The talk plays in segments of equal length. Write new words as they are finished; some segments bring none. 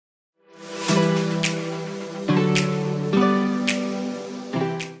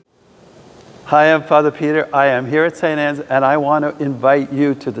Hi, I'm Father Peter. I am here at St. Anne's, and I want to invite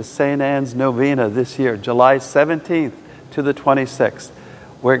you to the St. Anne's Novena this year, July 17th to the 26th.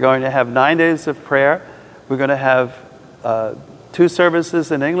 We're going to have 9 days of prayer. We're going to have 2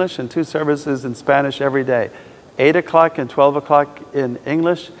 services in English and 2 services in Spanish every day. 8 o'clock and 12 o'clock in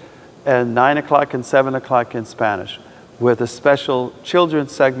English, and 9 o'clock and 7 o'clock in Spanish, with a special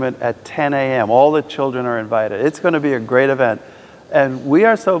children's segment at 10 a.m. All the children are invited. It's going to be a great event. And we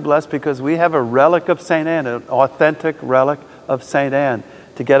are so blessed because we have a relic of St. Anne, an authentic relic of St. Anne,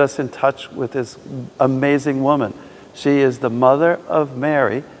 to get us in touch with this amazing woman. She is the mother of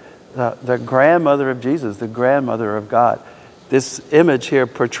Mary, the grandmother of Jesus, the grandmother of God. This image here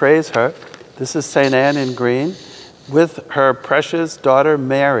portrays her. This is St. Anne in green with her precious daughter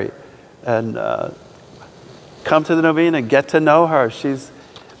Mary. And come to the Novena and get to know her. She's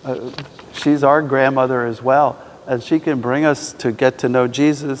our grandmother as well. And she can bring us to get to know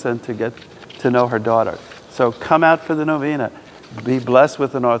Jesus and to get to know her daughter. So come out for the Novena. Be blessed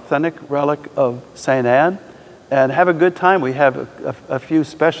with an authentic relic of St. Anne and have a good time. We have a few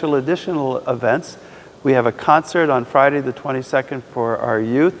special additional events. We have a concert on Friday the 22nd for our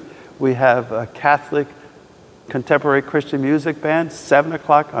youth. We have a Catholic contemporary Christian music band, 7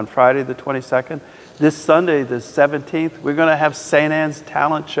 o'clock on Friday the 22nd. This Sunday, the 17th, we're going to have St. Anne's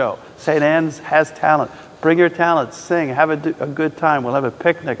Talent Show. St. Anne's has talent. Bring your talent, sing, have a good time. We'll have a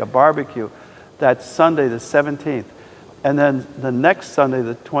picnic, a barbecue. That's Sunday the 17th. And then the next Sunday,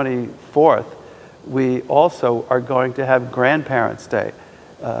 the 24th, we also are going to have Grandparents' Day.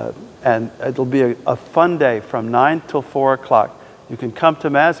 And it'll be a fun day from 9 till 4 o'clock. You can come to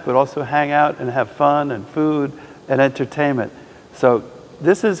Mass, but also hang out and have fun and food and entertainment. So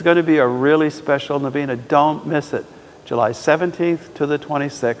this is going to be a really special Novena. Don't miss it. July 17th to the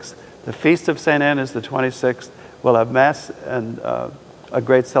 26th. The Feast of St. Anne is the 26th. We'll have Mass and a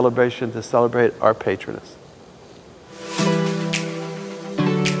great celebration to celebrate our patroness.